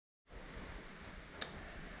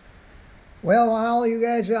Well, while all you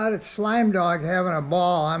guys are out at Slime Dog having a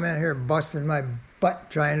ball, I'm in here busting my butt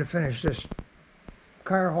trying to finish this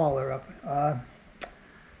car hauler up.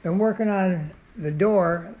 Been working on the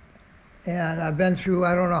door, and I've been through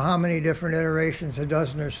I don't know how many different iterations, a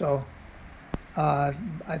dozen or so. I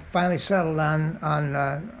finally settled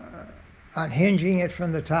on hinging it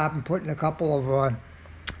from the top and putting a couple of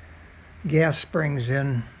gas springs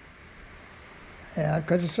in,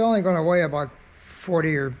 because it's only going to weigh about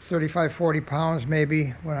 40 or 35, 40 pounds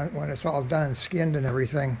maybe when it's all done and skinned and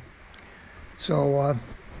everything. So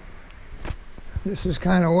this is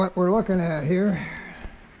kind of what we're looking at here.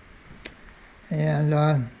 And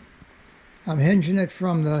I'm hinging it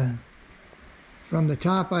from the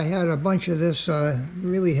top. I had a bunch of this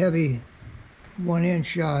really heavy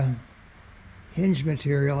 1-inch hinge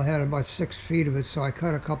material. I had about 6 feet of it, so I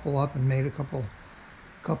cut a couple up and made a couple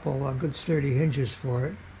good sturdy hinges for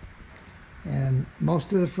it. And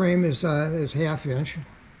most of the frame is 1/2 inch,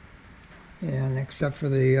 and except for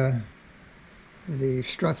the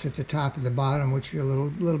struts at the top and the bottom, which are a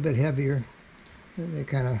little bit heavier. They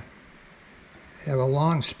kind of have a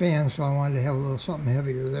long span, so I wanted to have a little something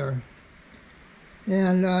heavier there.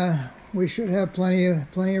 And we should have plenty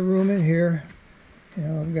of room in here. You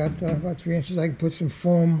know, I've got about 3 inches. I can put some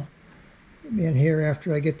foam in here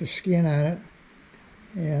after I get the skin on it,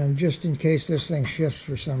 and just in case this thing shifts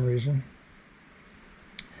for some reason.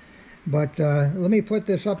 But let me put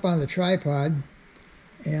this up on the tripod,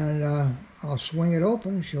 and I'll swing it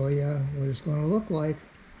open, show you what it's going to look like,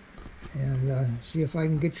 and see if I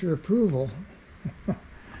can get your approval.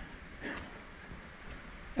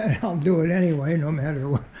 And I'll do it anyway, no matter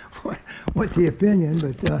what the opinion,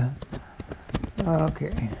 but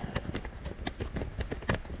okay.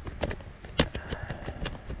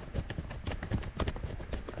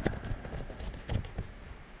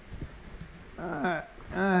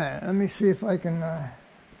 Alright, let me see if I can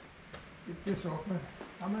get this open.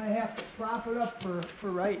 I'm going to have to prop it up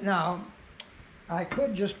for right now. I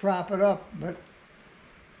could just prop it up, but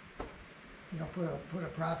you know, put a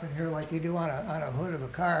prop in here like you do on a hood of a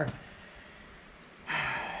car,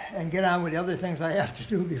 and get on with the other things I have to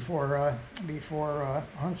do before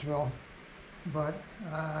Huntsville. But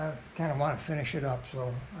I kind of want to finish it up,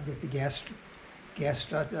 so I'll get the gas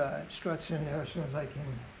struts in there as soon as I can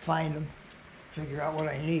find them, figure out what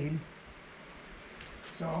I need.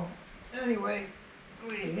 So anyway,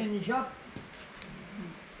 we hinge up.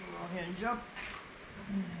 We'll hinge up.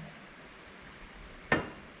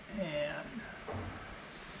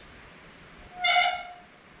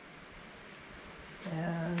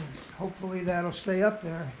 And hopefully that'll stay up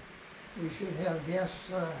there. We should have gas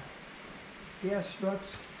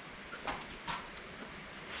struts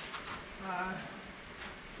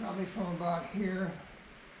probably from about here.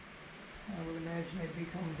 I would imagine they'd be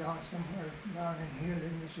coming down somewhere down in here,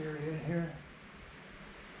 in this area in here.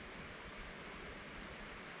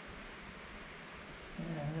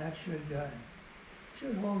 And that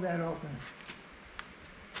should hold that open.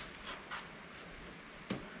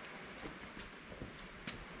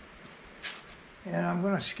 And I'm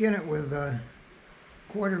going to skin it with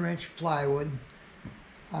 1/4 inch plywood.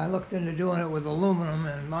 I looked into doing it with aluminum,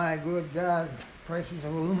 and my good God, prices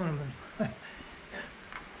of aluminum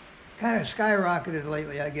kind of skyrocketed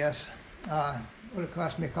lately, I guess. Would have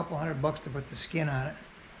cost me a couple $100 to put the skin on it.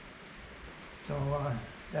 So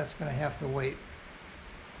that's going to have to wait.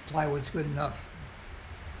 Plywood's good enough.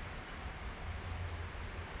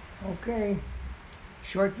 Okay,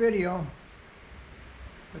 short video,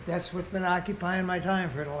 but that's what's been occupying my time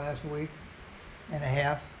for the last week and a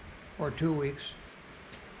half or 2 weeks.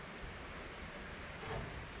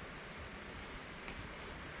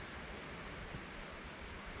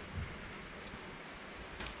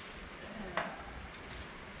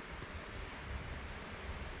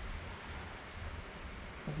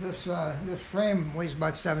 This frame weighs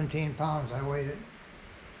about 17 pounds. I weighed it,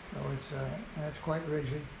 so it's quite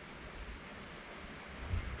rigid.